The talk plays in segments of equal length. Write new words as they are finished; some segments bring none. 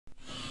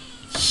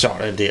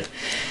Sådan der.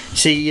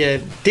 Se,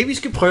 det vi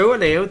skal prøve at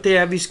lave, det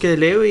er, at vi skal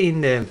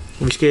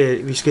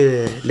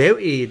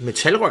lave et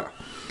metalrør.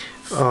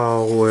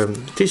 Og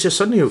det ser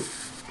sådan ud. Jeg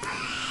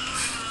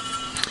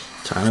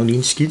tager lige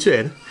en skitse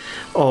af det.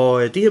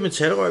 Og det her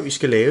metalrør, vi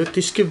skal lave,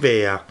 det skal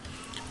være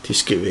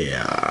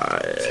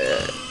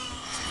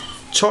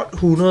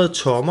 1200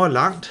 tommer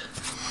langt.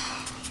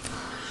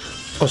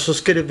 Og så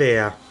skal det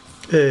være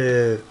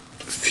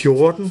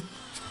 14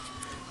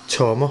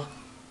 tommer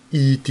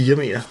i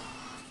diameter.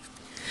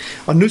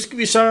 Og nu skal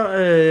vi så,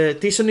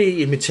 det er sådan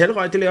et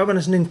metalrør, det laver man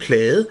af sådan en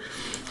plade.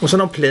 Og så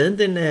når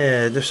pladen,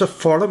 så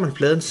folder man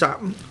pladen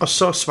sammen, og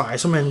så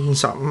svejser man den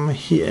sammen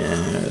her,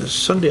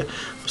 sådan der.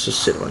 Og så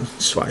sætter man en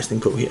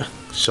svejsning på her,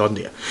 sådan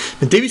der.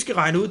 Men det vi skal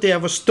regne ud, det er,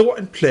 hvor stor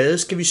en plade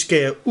skal vi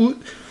skære ud,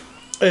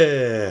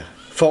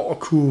 for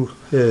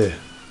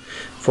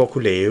at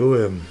kunne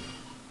lave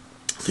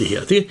det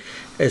her.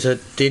 Altså,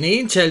 den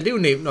ene tal, det er jo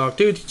nemt nok,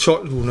 det er jo de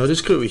 1200, det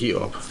skriver vi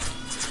herop.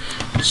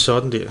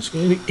 Sådan der. Skal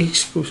jeg ikke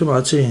skrive så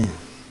meget til her.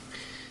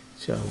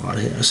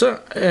 Og så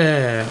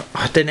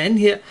den anden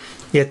her,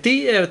 ja,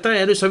 der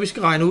er det så, vi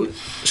skal regne ud.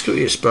 Skriv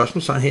et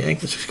spørgsmålstegn her,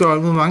 ikke? Så vi skal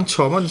regne ud, hvor mange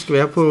tommer der skal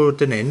være på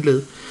den anden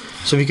led,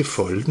 så vi kan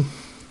folde den.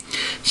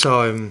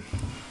 Så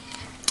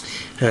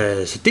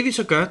det vi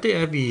så gør, det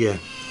er, at vi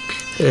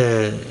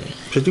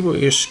så det må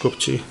jeg skubbe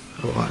til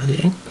apparatet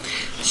her, ikke?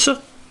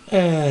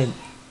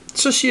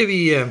 Så siger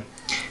vi,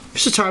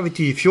 så tager vi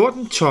de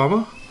 14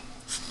 tommer,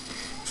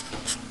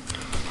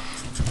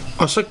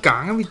 og så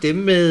ganger vi dem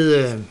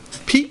med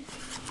pi,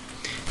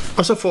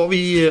 og så får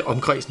vi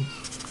omkredsen.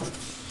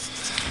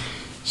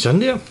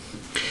 Sådan der.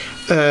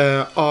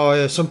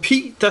 Og som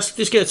pi,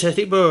 det skal jeg tage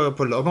det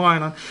på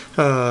lommeregneren.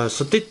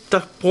 Så der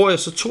bruger jeg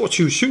så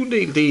 22/7.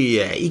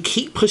 Det er ikke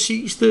helt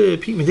præcist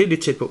pi, men det er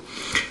lidt tæt på.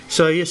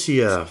 Så jeg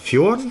siger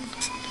 14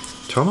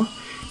 tommer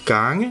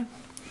gange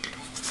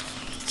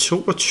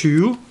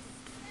 22/7.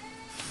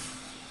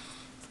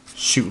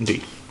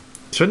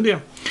 Sådan der.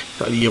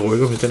 Så lige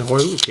rykker, hvis den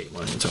rykker ud i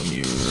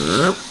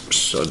kameraet.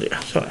 Sådan der.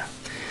 Så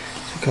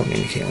kommer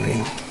den ind i kameraet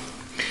igen.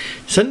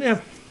 Sådan der.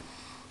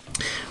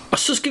 Og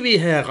så skal vi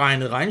have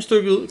regnet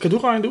regnestykket ud. Kan du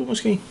regne det ud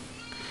måske?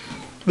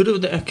 Ved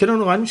du, kender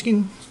du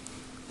regnemaskinen?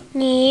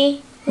 Nej,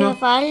 jeg har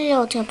bare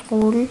lov til at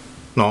bruge den.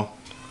 Nå,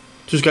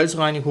 du skal altid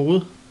regne i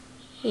hovedet?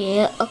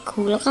 Ja, og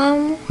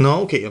kuglerammen. Nå,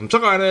 okay, jamen, så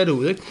regner jeg det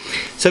ud, ikke?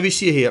 Så vi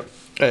siger her,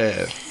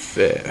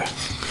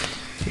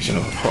 hvis jeg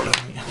nu holder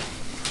den her.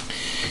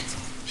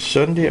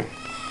 Sådan der.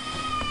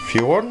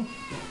 14.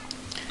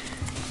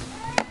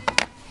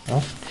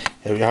 Nå.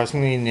 Jeg har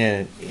sådan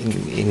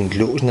en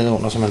lås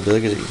nedenunder, så man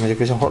bedre kan se, men jeg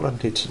kan så holde den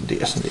lidt sådan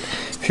der.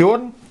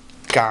 14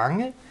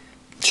 gange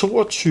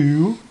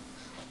 22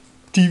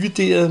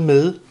 divideret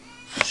med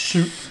 7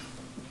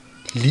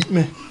 lig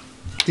med,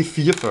 det er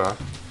 44.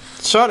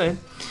 Sådan.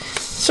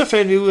 Så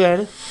fandt vi ud af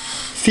det.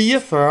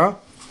 44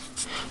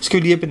 skal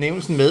vi lige have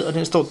benævnelsen med, og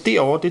den står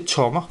derovre, det er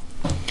tommer.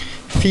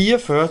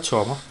 44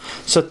 tommer.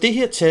 Så det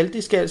her tal,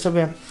 det skal altså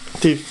være,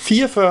 det er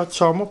 44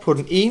 tommer på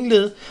den ene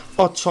led,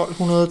 og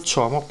 1200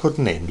 tommer på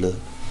den anden led.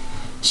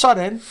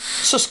 Sådan,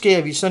 så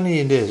skærer vi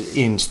sådan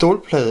en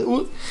stålplade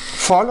ud,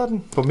 folder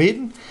den på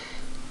midten,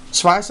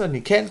 svejser den i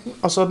kanten,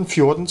 og så er den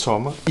 14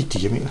 tommer i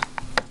diameter.